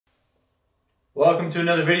Welcome to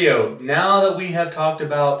another video. Now that we have talked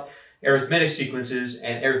about arithmetic sequences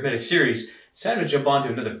and arithmetic series, it's time to jump on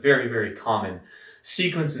to another very common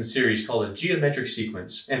sequence and series called a geometric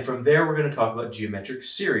sequence. And from there, we're going to talk about geometric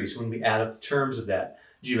series when we add up the terms of that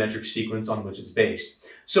geometric sequence on which it's based.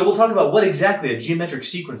 So we'll talk about what exactly a geometric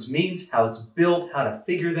sequence means, how it's built, how to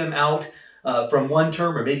figure them out from one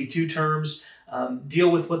term or maybe two terms, deal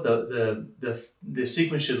with what the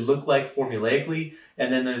sequence should look like formulaically,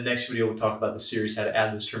 and then in the next video we'll talk about the series, how to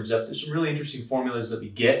add those terms up. There's some really interesting formulas that we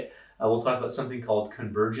get. We'll talk about something called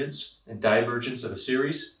convergence and divergence of a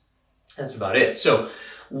series. That's about it. So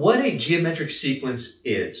what a geometric sequence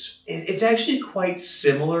is, it's actually quite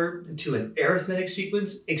similar to an arithmetic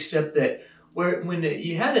sequence, except that when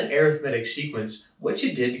you had an arithmetic sequence, what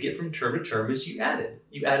you did to get from term to term is you added.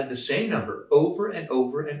 You added the same number over and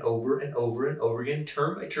over and over and over and over again,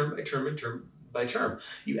 term by term by term and term by term.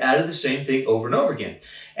 You added the same thing over and over again.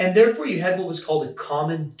 And therefore you had what was called a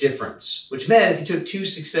common difference, which meant if you took two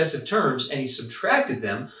successive terms and you subtracted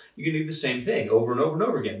them, you could do the same thing over and over and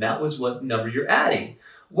over again. That was what number you're adding.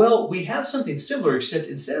 Well, we have something similar, except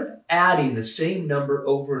instead of adding the same number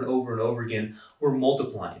over and over and over again, we're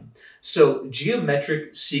multiplying. So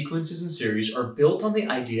geometric sequences and series are built on the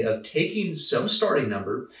idea of taking some starting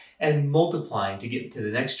number and multiplying to get to the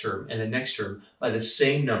next term and the next term by the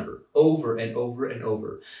same number over and over and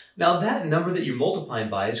over. Now that number that you're multiplying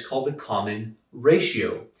by is called the common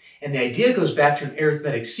ratio. And the idea goes back to an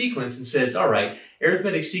arithmetic sequence and says, all right,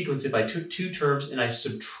 arithmetic sequence, if I took two terms and I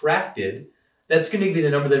subtracted, that's going to be the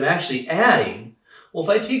number that I'm actually adding. Well, if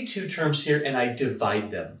I take two terms here and I divide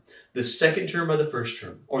them, the second term by the first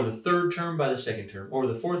term, or the third term by the second term, or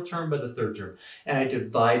the fourth term by the third term, and I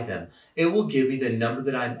divide them, it will give me the number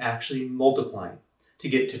that I'm actually multiplying to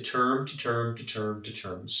get to term to term to term to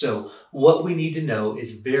term. So what we need to know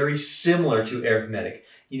is very similar to arithmetic.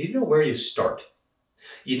 You need to know where you start.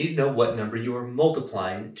 You need to know what number you are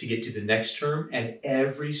multiplying to get to the next term and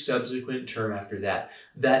every subsequent term after that.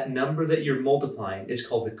 That number that you're multiplying is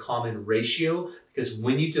called the common ratio, because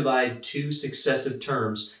when you divide two successive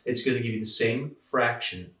terms, it's going to give you the same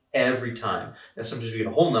fraction every time. Now sometimes we get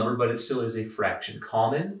a whole number, but it still is a fraction.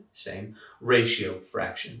 Common, same, ratio,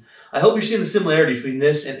 fraction. I hope you're seeing the similarity between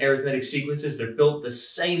this and arithmetic sequences. They're built the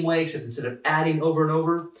same way, except instead of adding over and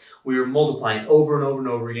over, we are multiplying over and over and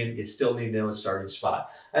over again. You still need to know a starting spot.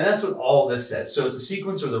 And that's what all this says. So it's a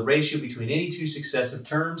sequence where the ratio between any two successive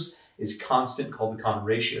terms is constant, called the common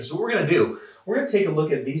ratio. So what we're going to do, we're going to take a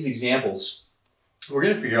look at these examples. We're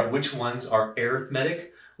going to figure out which ones are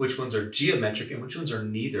arithmetic, which ones are geometric, and which ones are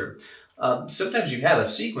neither. Sometimes you have a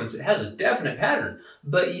sequence that has a definite pattern,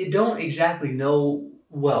 but you don't exactly know,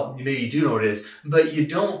 well, maybe you do know what it is, but you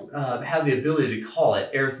don't have the ability to call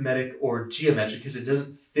it arithmetic or geometric because it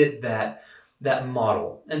doesn't fit that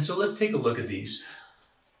model. And so let's take a look at these.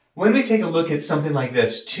 When we take a look at something like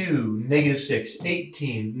this, 2, -6,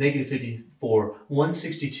 18, -54,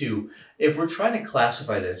 162, if we're trying to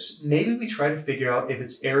classify this, maybe we try to figure out if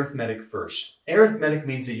it's arithmetic first. Arithmetic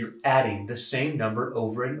means that you're adding the same number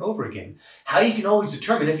over and over again. How you can always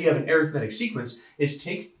determine if you have an arithmetic sequence is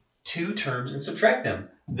take two terms and subtract them.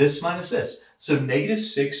 This minus this. So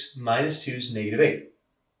 -6 minus 2 is -8.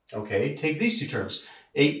 Okay, take these two terms.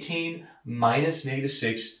 18 minus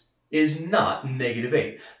 -6 is not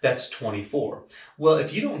 -8. That's 24. Well,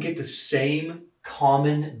 if you don't get the same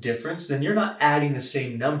common difference, then you're not adding the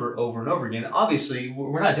same number over and over again. Obviously,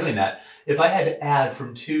 we're not doing that. If I had to add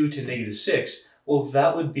from 2 to -6, well,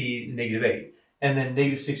 that would be -8. And then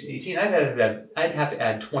 -6 to 18, I'd have to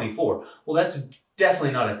add 24. Well, that's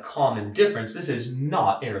definitely not a common difference. This is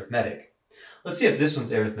not arithmetic. Let's see if this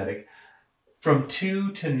one's arithmetic. From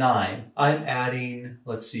 2 to 9, I'm adding,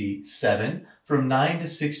 let's see, 7. From 9 to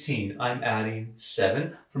 16, I'm adding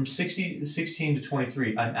 7. From 16 to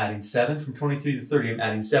 23, I'm adding 7. From 23 to 30, I'm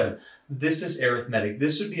adding 7. This is arithmetic.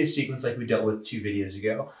 This would be a sequence like we dealt with 2 videos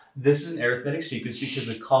ago. This is an arithmetic sequence because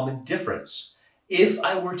of the common difference. If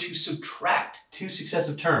I were to subtract two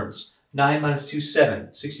successive terms, 9 minus 2,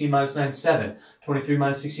 7. 16 minus 9, 7. 23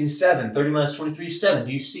 minus 16, 7. 30 minus 23, 7.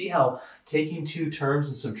 Do you see how taking two terms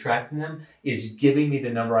and subtracting them is giving me the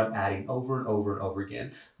number I'm adding over and over and over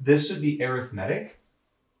again? This would be arithmetic.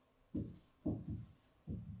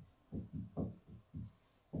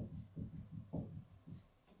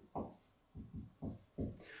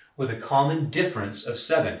 With a common difference of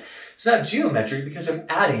 7. It's not geometric because I'm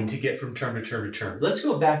adding to get from term to term to term. Let's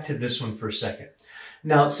go back to this one for a second.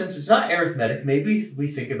 Now, since it's not arithmetic, maybe we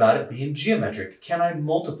think about it being geometric. Can I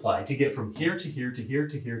multiply to get from here to here to here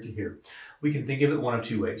to here to here? We can think of it one of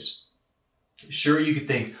two ways. Sure, you could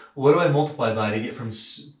think, what do I multiply by to get from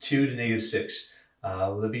 2 to -6?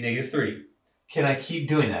 Will it be -3? Can I keep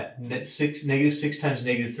doing that? Negative 6 times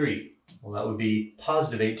negative 3. Well, that would be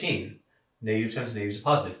positive 18. Negative times negative is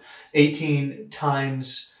positive. 18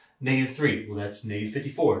 times negative 3. Well, that's negative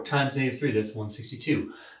 54. Times negative 3, that's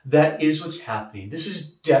 162. That is what's happening. This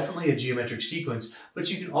is definitely a geometric sequence, but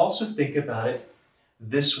you can also think about it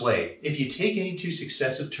this way. If you take any two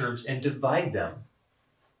successive terms and divide them,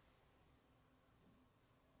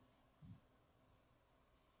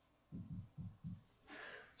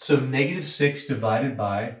 so negative 6 divided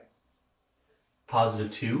by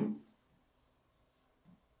positive 2,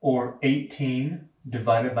 or 18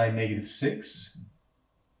 divided by negative 6,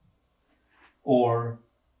 or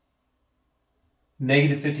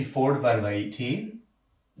negative 54 divided by 18,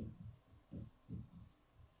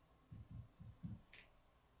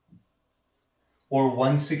 or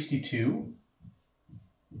 162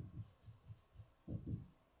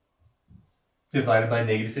 divided by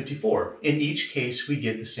negative 54. In each case, we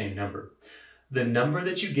get the same number. The number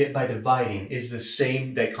that you get by dividing is the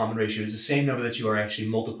same, that common ratio is the same number that you are actually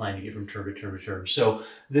multiplying to get from term to term to term. So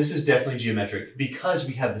this is definitely geometric because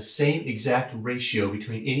we have the same exact ratio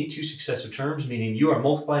between any two successive terms, meaning you are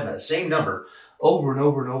multiplying by the same number over and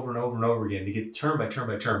over and over and over and over again to get term by term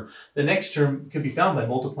by term. The next term can be found by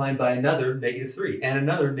multiplying by another negative 3 and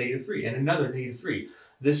another negative 3 and another negative 3.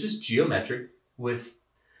 This is geometric with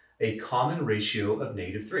a common ratio of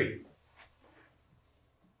negative 3.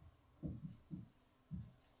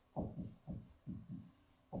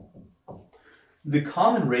 The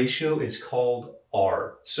common ratio is called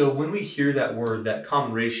R. So when we hear that word, that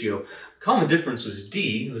common ratio, common difference was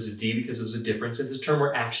D. It was a D because it was a difference. It's a term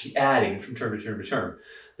we're actually adding from term to term to term.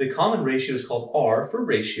 The common ratio is called R for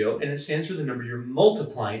ratio, and it stands for the number you're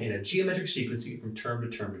multiplying in a geometric sequence to get from term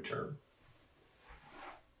to term to term.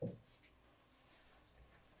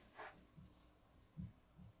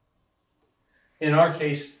 In our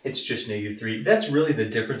case, it's just negative 3. That's really the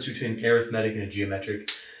difference between arithmetic and a geometric.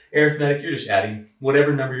 Arithmetic, you're just adding.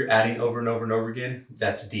 Whatever number you're adding over and over and over again,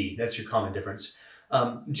 that's D. That's your common difference.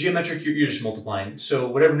 Geometric, you're just multiplying. So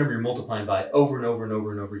whatever number you're multiplying by over and over and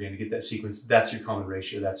over and over again to get that sequence, that's your common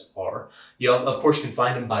ratio. That's R. You, of course, can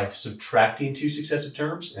find them by subtracting two successive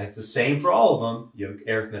terms. And it's the same for all of them. You have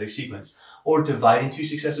arithmetic sequence. Or dividing two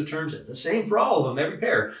successive terms. It's the same for all of them. Every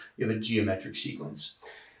pair, you have a geometric sequence.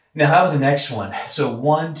 Now, how about the next one? So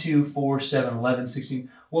 1, 2, 4, 7, 11,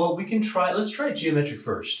 16. Well, we can try, let's try geometric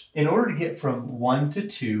first. In order to get from 1 to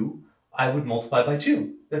 2, I would multiply by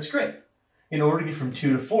 2. That's great. In order to get from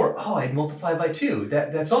 2 to 4, oh, I'd multiply by 2.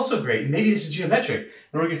 That's also great. Maybe this is geometric.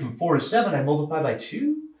 In order to get from 4 to 7, I'd multiply by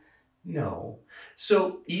 2? No.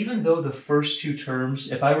 So even though the first two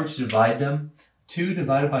terms, if I were to divide them, 2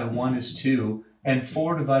 divided by 1 is 2, and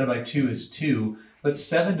 4 divided by 2 is 2, but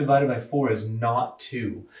 7 divided by 4 is not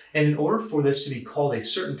 2. And in order for this to be called a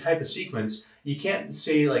certain type of sequence, you can't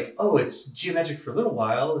say like, oh, it's geometric for a little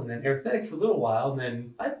while, and then arithmetic for a little while, and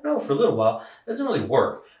then, I don't know, for a little while. It doesn't really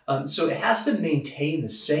work. So it has to maintain the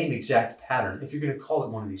same exact pattern if you're going to call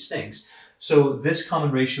it one of these things. So this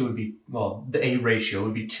common ratio would be, well, the A ratio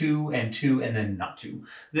would be 2 and then not 2.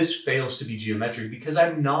 This fails to be geometric because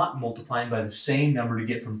I'm not multiplying by the same number to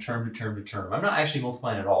get from term to term to term. I'm not actually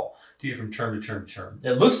multiplying at all to get from term to term to term.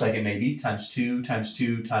 It looks like it may be times 2 times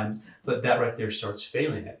 2 times, but that right there starts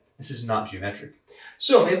failing it. This is not geometric.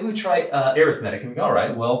 So maybe we try arithmetic and we go, all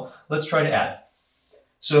right, well, let's try to add.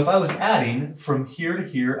 So if I was adding from here to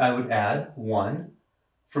here, I would add 1.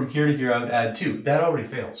 From here to here, I would add 2. That already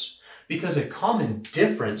fails. Because a common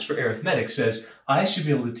difference for arithmetic says I should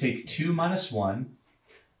be able to take 2 minus 1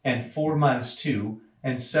 and 4 minus 2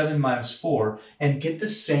 and 7 minus 4 and get the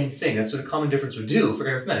same thing. That's what a common difference would do for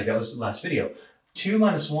arithmetic. That was the last video. 2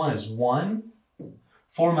 minus 1 is 1.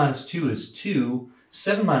 4 minus 2 is 2.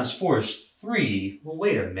 7 minus 4 is 3. Well,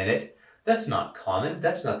 wait a minute. That's not common.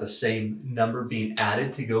 That's not the same number being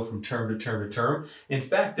added to go from term to term to term. In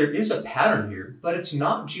fact, there is a pattern here, but it's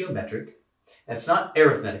not geometric. It's not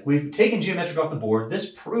arithmetic. We've taken geometric off the board.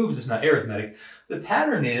 This proves it's not arithmetic. The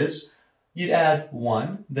pattern is you'd add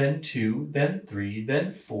 1, then 2, then 3,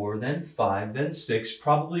 then 4, then 5, then 6.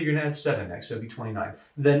 Probably you're going to add 7 next, so it'd be 29.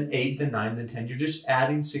 Then 8, then 9, then 10. You're just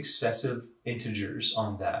adding successive integers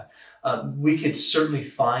on that. We could certainly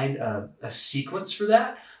find a sequence for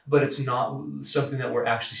that, but it's not something that we're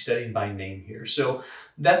actually studying by name here. So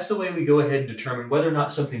that's the way we go ahead and determine whether or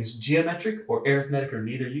not something's geometric or arithmetic or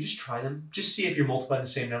neither. You just try them. Just see if you're multiplying the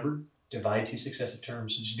same number. Divide two successive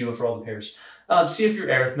terms. Just do it for all the pairs. See if you're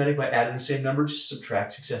arithmetic by adding the same number. Just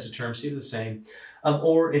subtract successive terms. See if they're the same.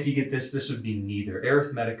 Or if you get this, this would be neither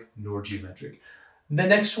arithmetic nor geometric. The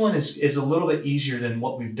next one is a little bit easier than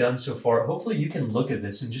what we've done so far. Hopefully you can look at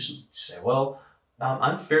this and just say, well,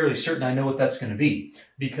 I'm fairly certain I know what that's going to be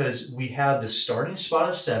because we have the starting spot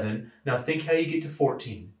of 7. Now think how you get to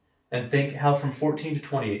 14 and think how from 14 to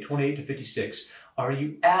 28, 28 to 56. Are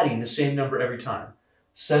you adding the same number every time?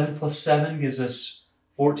 7 plus 7 gives us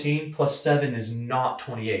 14 plus 7 is not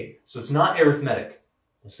 28. So it's not arithmetic.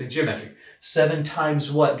 Let's think geometric. 7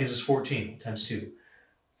 times what gives us 14? Times 2.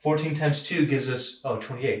 14 times 2 gives us,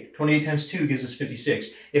 28. 28 times 2 gives us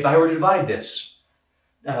 56. If I were to divide this,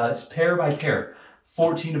 it's pair by pair.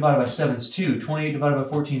 14 divided by 7 is 2. 28 divided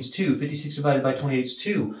by 14 is 2. 56 divided by 28 is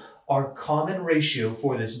 2. Our common ratio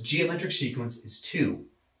for this geometric sequence is 2.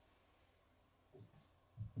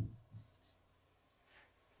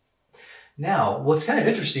 Now, what's kind of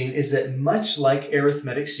interesting is that much like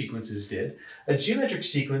arithmetic sequences did, a geometric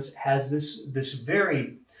sequence has this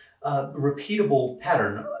very repeatable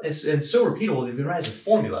pattern. And so repeatable that we can write as a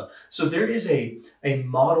formula. So there is a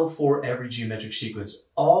model for every geometric sequence.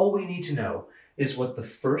 All we need to know is what the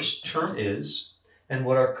first term is and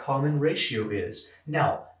what our common ratio is.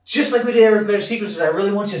 Now, just like we did arithmetic sequences, I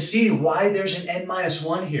really want you to see why there's an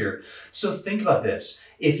n-1 here. So think about this.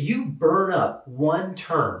 If you burn up one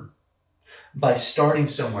term by starting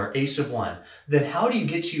somewhere, a sub 1, then how do you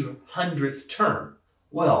get to your 100th term?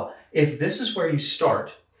 Well, if this is where you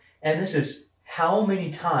start, and this is how many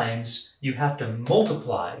times you have to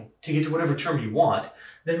multiply to get to whatever term you want,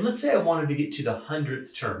 then let's say I wanted to get to the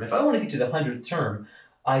 100th term. If I want to get to the 100th term,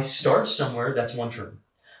 I start somewhere, that's one term.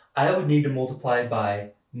 I would need to multiply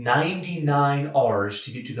by 99 r's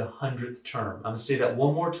to get to the 100th term. I'm going to say that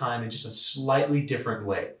one more time in just a slightly different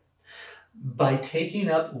way. By taking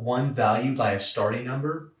up one value by a starting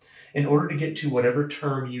number, in order to get to whatever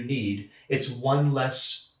term you need, it's one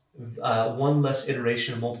less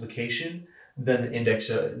iteration of multiplication than the index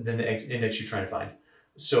you're trying to find.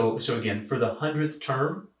 So again, for the 100th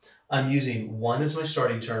term, I'm using 1 as my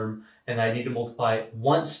starting term, and I need to multiply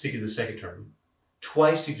once to get the second term,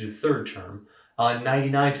 twice to get the third term,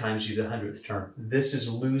 99 times to get the 100th term. This is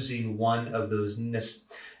losing one of those.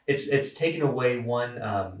 It's taking away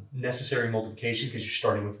one necessary multiplication because you're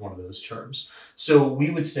starting with one of those terms. So we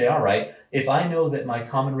would say, all right, if I know that my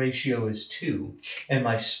common ratio is 2 and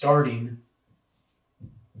my starting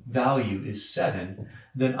value is 7,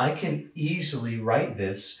 then I can easily write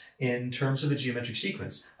this in terms of a geometric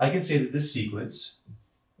sequence. I can say that this sequence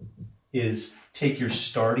is take your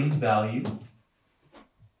starting value.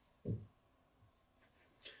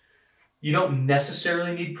 You don't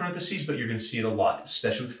necessarily need parentheses, but you're going to see it a lot,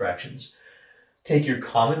 especially with fractions. Take your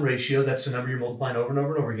common ratio, that's the number you're multiplying over and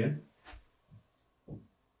over and over again,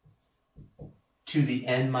 to the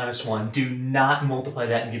n-1. Do not multiply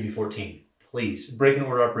that and give me 14. Please. Breaking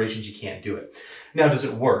order operations, you can't do it. Now, does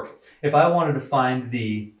it work? If I wanted to find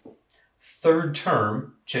the third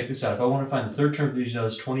term, check this out. If I want to find the third term, these know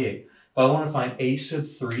is 28. If I want to find a sub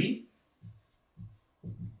 3,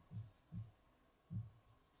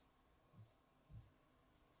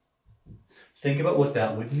 think about what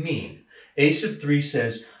that would mean. A sub 3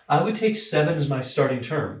 says, I would take 7 as my starting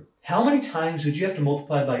term. How many times would you have to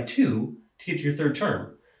multiply by 2 to get to your third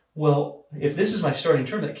term? Well, if this is my starting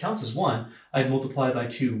term, that counts as 1. I'd multiply by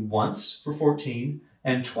 2 once for 14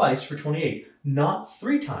 and twice for 28. Not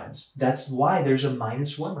 3 times. That's why there's a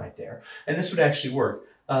 -1 right there. And this would actually work.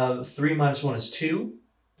 3 minus 1 is 2.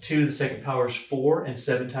 2 to the second power is 4, and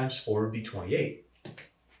 7 times 4 would be 28.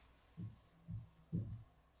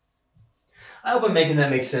 I hope I'm making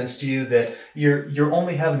that make sense to you, that you're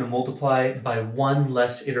only having to multiply by one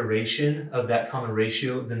less iteration of that common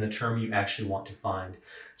ratio than the term you actually want to find.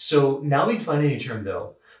 So now we can find any term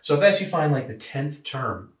though. So if I actually find like the 10th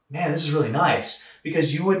term, man, this is really nice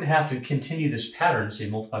because you wouldn't have to continue this pattern, say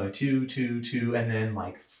multiply by 2, 2, 2, and then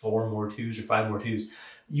like 4 more 2s or 5 more 2s.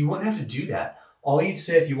 You wouldn't have to do that. All you'd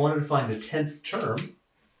say if you wanted to find the 10th term,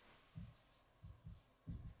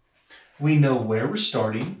 we know where we're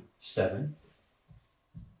starting, 7.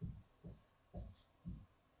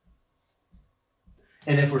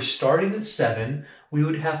 And if we're starting at 7, we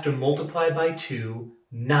would have to multiply by 2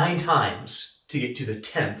 9 times to get to the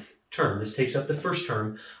 10th term. This takes up the first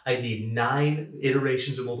term. I need 9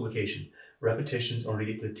 iterations of multiplication, repetitions, in order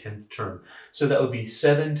to get to the 10th term. So that would be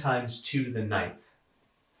 7 times 2 to the 9th.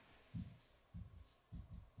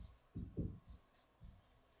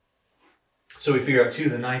 So we figure out 2 to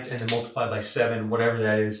the 9th and then multiply by 7, whatever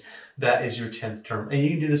that is your 10th term. And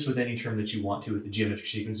you can do this with any term that you want to with the geometric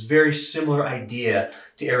sequence. Very similar idea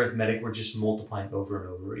to arithmetic. We're just multiplying over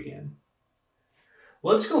and over again.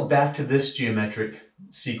 Well, let's go back to this geometric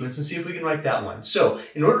sequence and see if we can write that one. So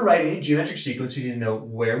in order to write any geometric sequence, we need to know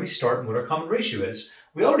where we start and what our common ratio is.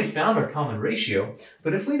 We already found our common ratio,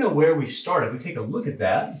 but if we know where we start, if we take a look at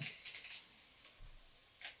that,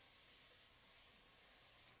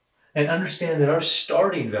 and understand that our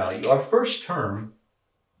starting value, our first term,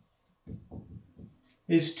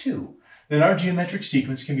 is 2. Then our geometric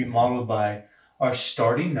sequence can be modeled by our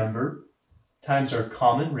starting number times our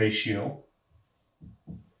common ratio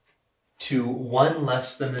to 1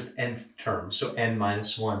 less than the nth term, so n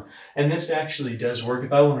minus 1. And this actually does work.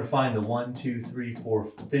 If I want to find the 1, 2, 3, 4,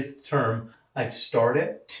 5th term, I'd start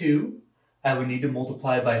at 2. I would need to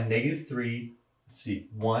multiply by -3. Let's see,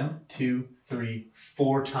 1, 2, 3,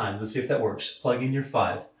 4 times. Let's see if that works. Plug in your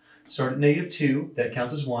 5. Start at -2, that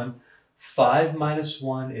counts as 1. 5 minus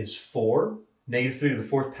 1 is 4. -3 to the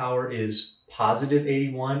 4th power is positive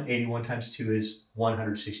 81. 81 times 2 is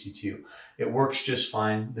 162. It works just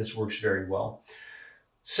fine. This works very well.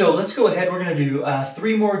 So let's go ahead. We're going to do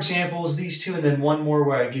 3 more examples, these 2, and then 1 more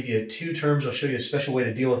where I give you 2 terms. I'll show you a special way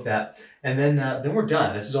to deal with that. And then we're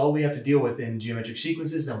done. This is all we have to deal with in geometric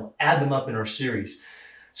sequences. Then we'll add them up in our series.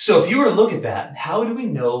 So if you were to look at that, how do we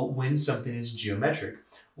know when something is geometric?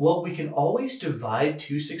 Well, we can always divide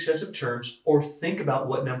 2 successive terms or think about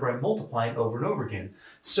what number I'm multiplying over and over again.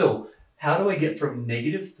 So how do I get from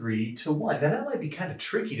 -3 to 1? Now that might be kind of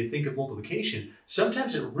tricky to think of multiplication.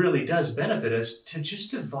 Sometimes it really does benefit us to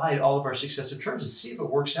just divide all of our successive terms and see if it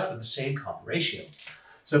works out to the same common ratio.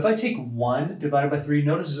 So if I take 1 divided by 3,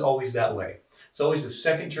 notice it's always that way. It's always the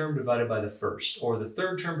second term divided by the first, or the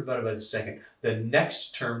third term divided by the second, the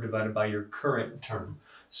next term divided by your current term.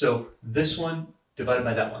 So this one divided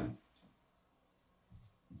by that one.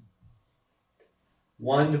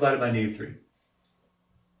 1 divided by -3.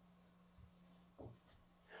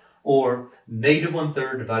 Or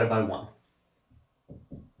 -1/3 divided by 1.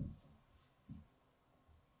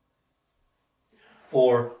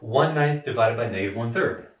 Or 1/9 divided by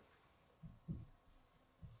 -1/3.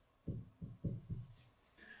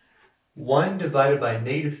 1 divided by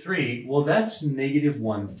 -3, well, that's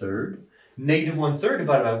 -1/3. -1/3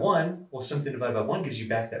 divided by 1, well, something divided by 1 gives you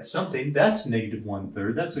back that something. That's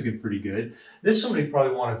 -1/3. That's looking pretty good. This one we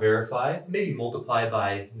probably want to verify. Maybe multiply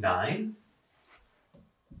by 9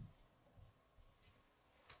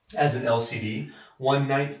 as an LCD.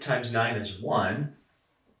 1/9 times 9 is 1.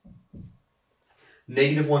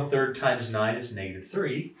 -1/3 times 9 is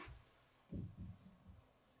 -3.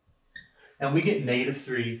 And we get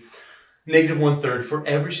 -3. -1/3 for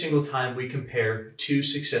every single time we compare 2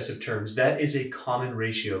 successive terms. That is a common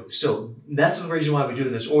ratio. So that's the reason why we do it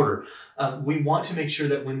in this order. We want to make sure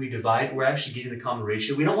that when we divide, we're actually getting the common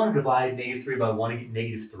ratio. We don't want to divide -3 by 1 and get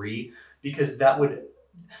 -3 because that would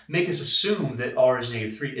make us assume that r is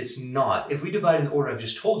 -3. It's not. If we divide in the order I've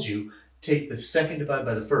just told you, take the second divided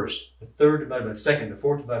by the first, the third divided by the second, the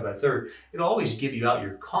fourth divided by the third, it'll always give you out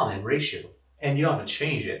your common ratio. And you don't have to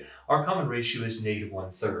change it. Our common ratio is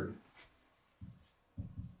 -1/3.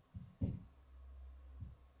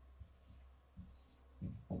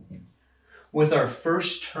 With our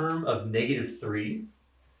first term of -3,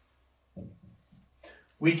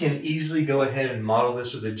 we can easily go ahead and model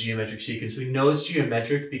this with a geometric sequence. We know it's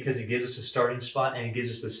geometric because it gives us a starting spot and it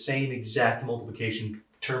gives us the same exact multiplication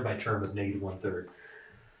term by term of -1/3.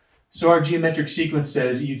 So our geometric sequence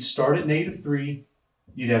says you'd start at -3,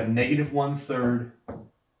 you'd have -1/3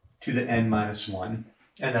 to the n minus 1.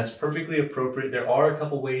 And that's perfectly appropriate. There are a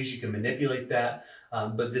couple ways you can manipulate that,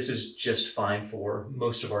 but this is just fine for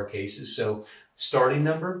most of our cases. So starting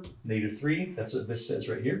number, -3, that's what this says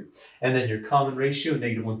right here. And then your common ratio,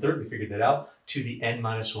 -1/3, we figured that out, to the n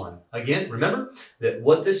minus 1. Again, remember that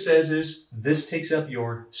what this says is this takes up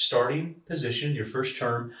your starting position, your first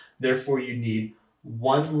term. Therefore, you need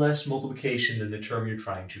 1 less multiplication than the term you're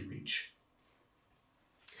trying to reach.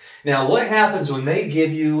 Now, what happens when they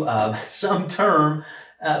give you some term,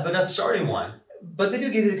 but not the starting one, but they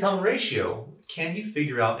do give you the common ratio? Can you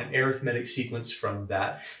figure out an arithmetic sequence from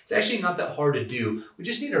that? It's actually not that hard to do. We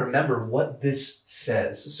just need to remember what this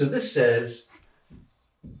says. So this says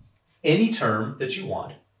any term that you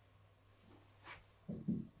want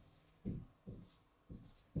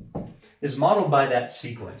is modeled by that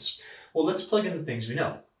sequence. Well, let's plug in the things we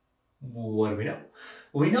know. What do we know?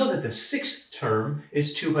 Well, we know that the 6th term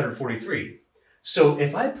is 243. So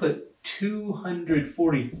if I put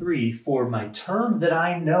 243 for my term that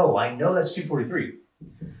I know that's 243.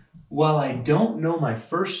 While I don't know my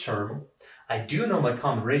first term, I do know my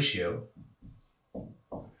common ratio.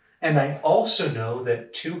 And I also know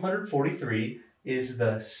that 243 is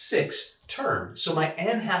the 6th term. So my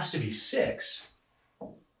n has to be 6.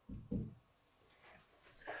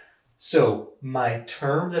 So my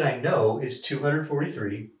term that I know is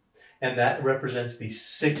 243, and that represents the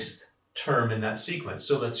 6th term in that sequence.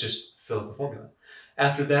 So let's just fill out the formula.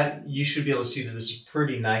 After that, you should be able to see that this is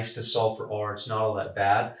pretty nice to solve for r. It's not all that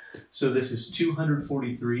bad. So this is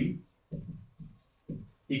 243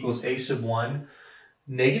 equals a sub 1.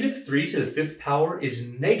 Negative 3 to the 5th power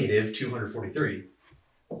is negative 243.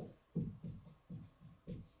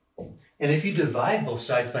 And if you divide both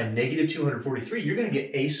sides by negative 243, you're going to get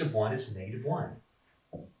a sub 1 is negative 1.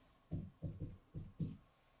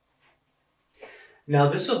 Now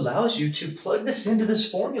this allows you to plug this into this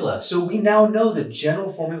formula. So we now know the general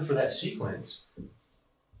formula for that sequence.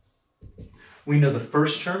 We know the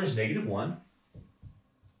first term is negative 1.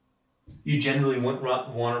 You generally wouldn't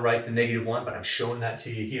want to write the negative 1, but I'm showing that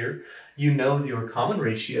to you here. You know your common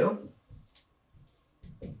ratio.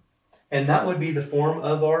 And that would be the form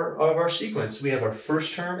of our sequence. We have our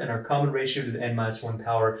first term and our common ratio to the n minus 1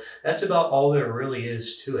 power. That's about all there really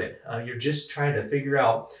is to it. You're just trying to figure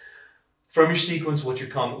out from your sequence what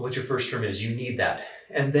your first term is. You need that.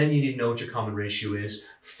 And then you need to know what your common ratio is.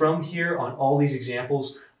 From here on all these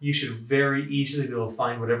examples, you should very easily be able to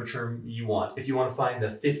find whatever term you want. If you want to find the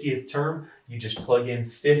 50th term, you just plug in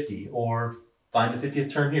 50, or find the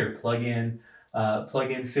 50th term here, plug in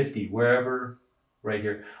 50, wherever, right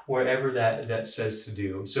here, wherever that says to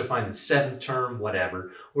do. So find the 7th term,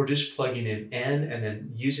 whatever, or just plugging in n and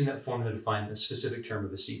then using that formula to find the specific term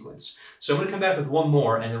of the sequence. So I'm going to come back with one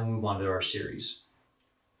more and then we'll move on to our series.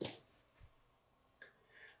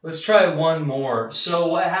 Let's try one more. So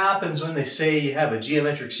what happens when they say you have a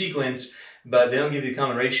geometric sequence, but they don't give you the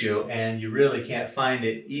common ratio and you really can't find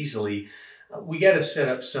it easily? We got to set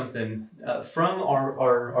up something from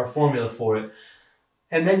our formula for it,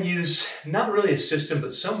 and then use not really a system,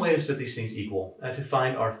 but some way to set these things equal to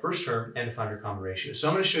find our first term and to find our common ratio. So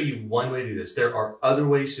I'm going to show you one way to do this. There are other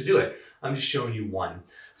ways to do it. I'm just showing you one.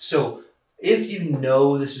 So if you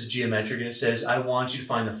know this is geometric and it says, I want you to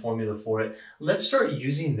find the formula for it, let's start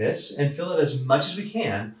using this and fill it as much as we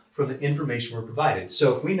can from the information we're provided.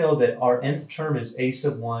 So if we know that our nth term is a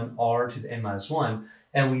sub 1 r to the n minus 1,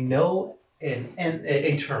 and we know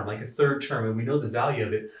a term, like a third term, and we know the value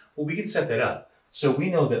of it, well, we can set that up. So we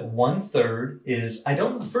know that 1/3 is, I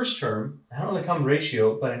don't know the first term, I don't know the common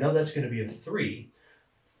ratio, but I know that's going to be a 3.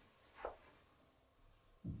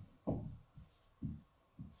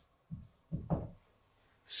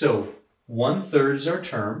 So 1/3 is our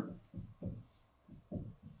term.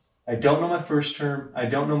 I don't know my first term, I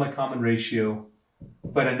don't know my common ratio,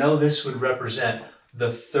 but I know this would represent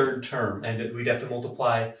the third term, and we'd have to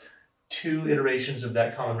multiply 2 iterations of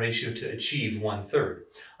that common ratio to achieve 1/3.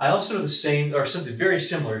 I also know the same, or something very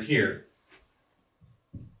similar here.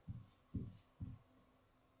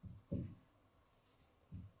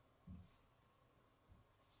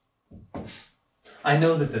 I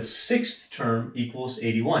know that the 6th term equals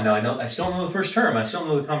 81. Now I still don't know the first term, I still don't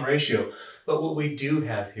know the common ratio, but what we do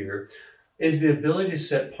have here is the ability to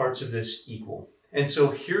set parts of this equal. And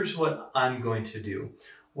so here's what I'm going to do.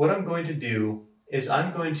 What I'm going to do is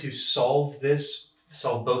I'm going to solve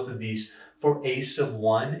both of these for a sub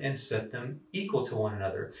 1 and set them equal to one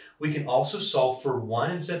another. We can also solve for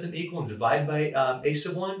 1 and set them equal and divide by a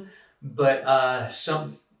sub 1, but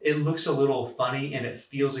it looks a little funny and it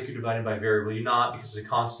feels like you're dividing by a variable. You're not, because it's a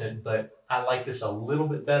constant, but I like this a little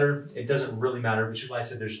bit better. It doesn't really matter, which is why I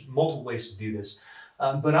said there's multiple ways to do this.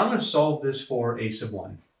 But I'm going to solve this for a sub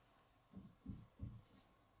 1.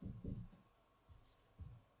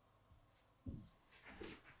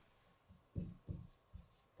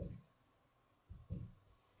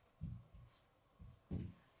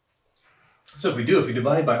 So if we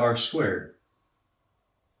divide by r squared,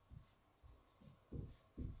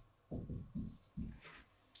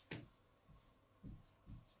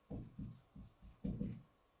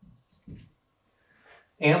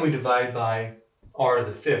 and we divide by r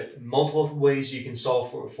to the 5th, multiple ways you can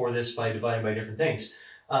solve for this by dividing by different things.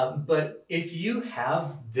 But if you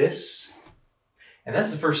have this, and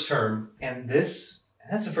that's the first term, and this,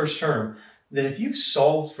 and that's the first term, then if you've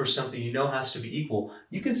solved for something you know has to be equal,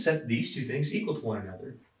 you can set these two things equal to one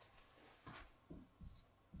another.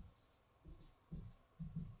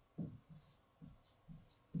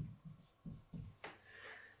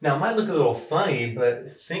 Now, it might look a little funny,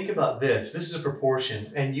 but think about this. This is a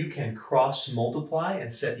proportion, and you can cross multiply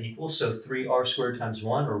and set equal, so 3r squared times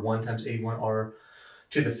 1, or 1 times 81r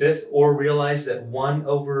to the 5th, or realize that 1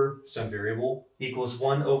 over some variable equals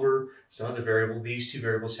 1 over some other variable. These two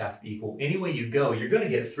variables have to be equal. Any way you go, you're going to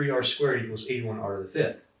get 3r squared equals 81r to the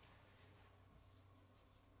 5th.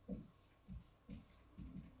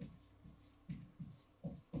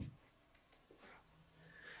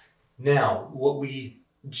 Now, what we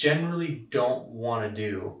generally don't want to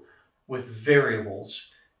do with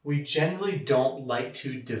variables We generally don't like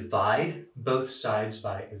to divide both sides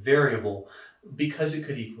by a variable because it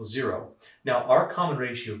could equal 0. Now, our common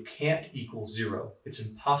ratio can't equal 0. It's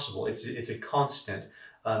impossible. It's a constant.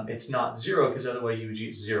 It's not 0 because otherwise you would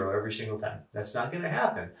get 0 every single time. That's not going to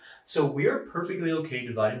happen. So we are perfectly okay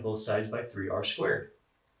dividing both sides by 3r squared.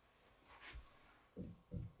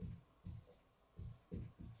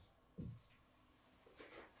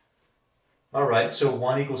 All right, so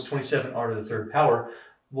 1 equals 27r to the third power.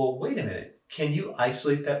 Well, wait a minute. Can you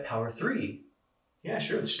isolate that power 3? Yeah,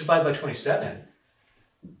 sure. Let's divide by 27.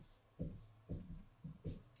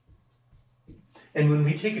 And when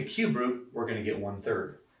we take a cube root, we're going to get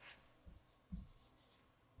 1/3.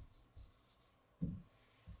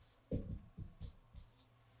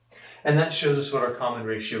 And that shows us what our common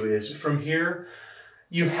ratio is. From here,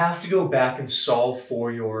 you have to go back and solve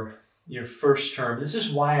for your first term. This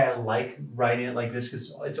is why I like writing it like this,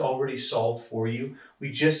 because it's already solved for you.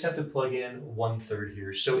 We just have to plug in 1/3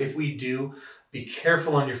 here. So if we do, be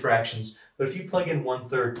careful on your fractions, but if you plug in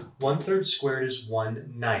 1/3, 1/3 squared is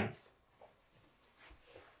 1/9.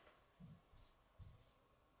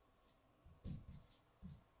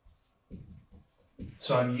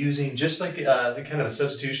 So I'm using, just like the kind of a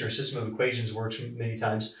substitution or system of equations works many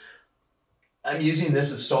times, I'm using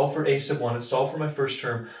this as solve for a sub 1, it's solve for my first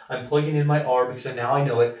term. I'm plugging in my r because now I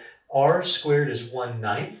know it. R squared is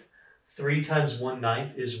 1/9. 3 times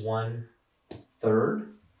 1/9 is 1/3.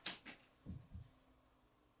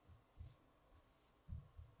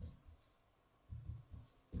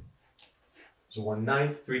 So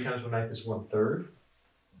 1/9, 3 times 1/9 is 1/3.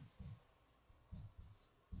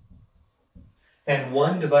 And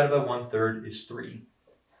 1 divided by 1/3 is 3.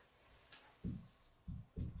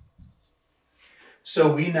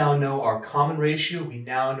 So we now know our common ratio, we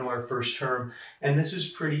now know our first term, and this is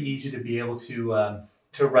pretty easy to be able to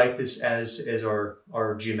write this as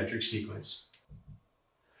our geometric sequence.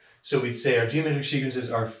 So we'd say our geometric sequence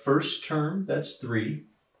is our first term, that's 3,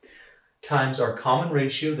 times our common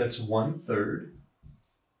ratio, that's 1/3,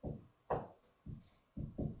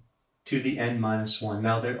 to the n minus 1.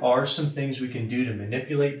 Now there are some things we can do to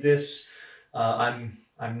manipulate this. I'm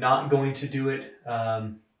not going to do it.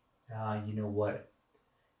 You know what?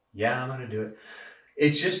 Yeah, I'm going to do it.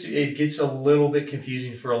 It gets a little bit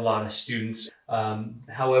confusing for a lot of students.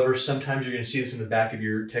 However, sometimes you're going to see this in the back of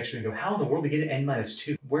your textbook and go, how in the world did they get an n minus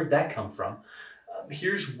 2? Where'd that come from?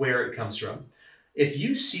 Here's where it comes from. If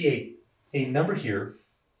you see a number here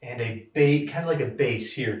and kind of like a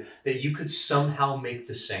base here that you could somehow make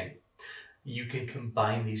the same, you can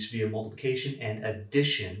combine these via multiplication and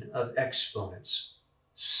addition of exponents.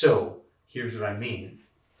 So here's what I mean.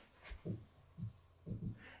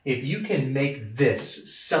 If you can make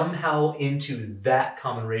this somehow into that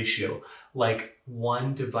common ratio, like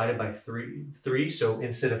 1 divided by 3, so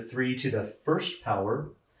instead of 3 to the first power,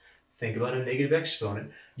 think about a negative exponent,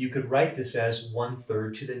 you could write this as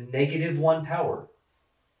 1/3 to the negative 1 power.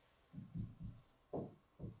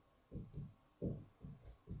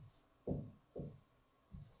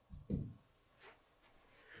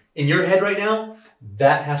 In your head right now,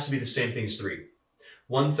 that has to be the same thing as 3.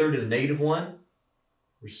 1/3 to the negative 1,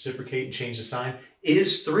 reciprocate and change the sign,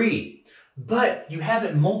 is 3. But you have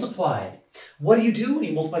it multiplied. What do you do when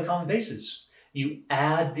you multiply common bases? You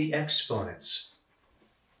add the exponents.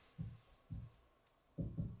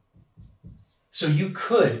 So you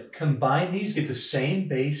could combine these, get the same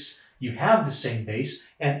base, you have the same base,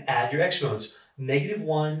 and add your exponents. Negative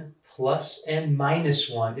 1 plus n minus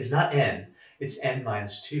 1 is not n. It's n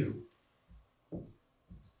minus 2.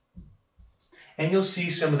 And you'll see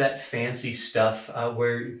some of that fancy stuff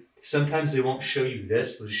where sometimes they won't show you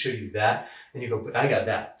this, they'll just show you that, and you go, but I got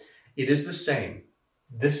that. It is the same.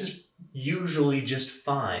 This is usually just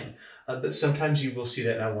fine, but sometimes you will see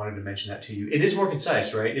that, and I wanted to mention that to you. It is more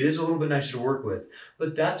concise, right? It is a little bit nicer to work with,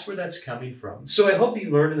 but that's where that's coming from. So I hope that you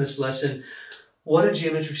learned in this lesson what a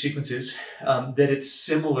geometric sequence is, that it's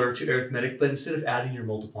similar to arithmetic, but instead of adding, you're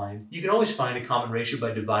multiplying. You can always find a common ratio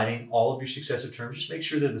by dividing all of your successive terms. Just make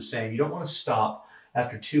sure they're the same. You don't want to stop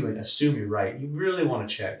after 2 and assume you're right. You really want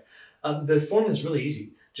to check. The formula is really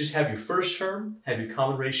easy. Just have your first term, have your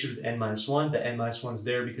common ratio with n minus 1. The n minus 1 is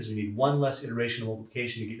there because we need one less iteration of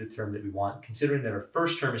multiplication to get the term that we want, considering that our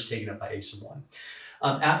first term is taken up by a sub 1.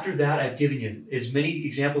 After that, I've given you as many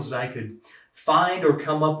examples as I could find or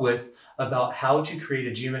come up with about how to create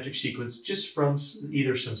a geometric sequence just from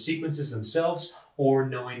either some sequences themselves or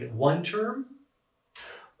knowing one term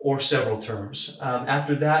or several terms.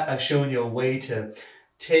 After that, I've shown you a way to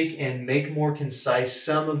take and make more concise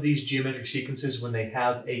some of these geometric sequences when they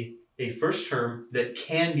have a first term that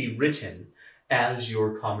can be written as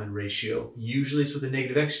your common ratio. Usually it's with a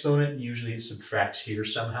negative exponent, usually it subtracts here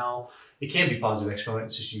somehow. It can be positive exponent,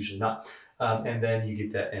 it's just usually not. And then you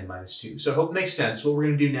get that n minus 2. So I hope it makes sense. What we're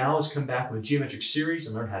going to do now is come back with geometric series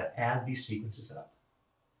and learn how to add these sequences up.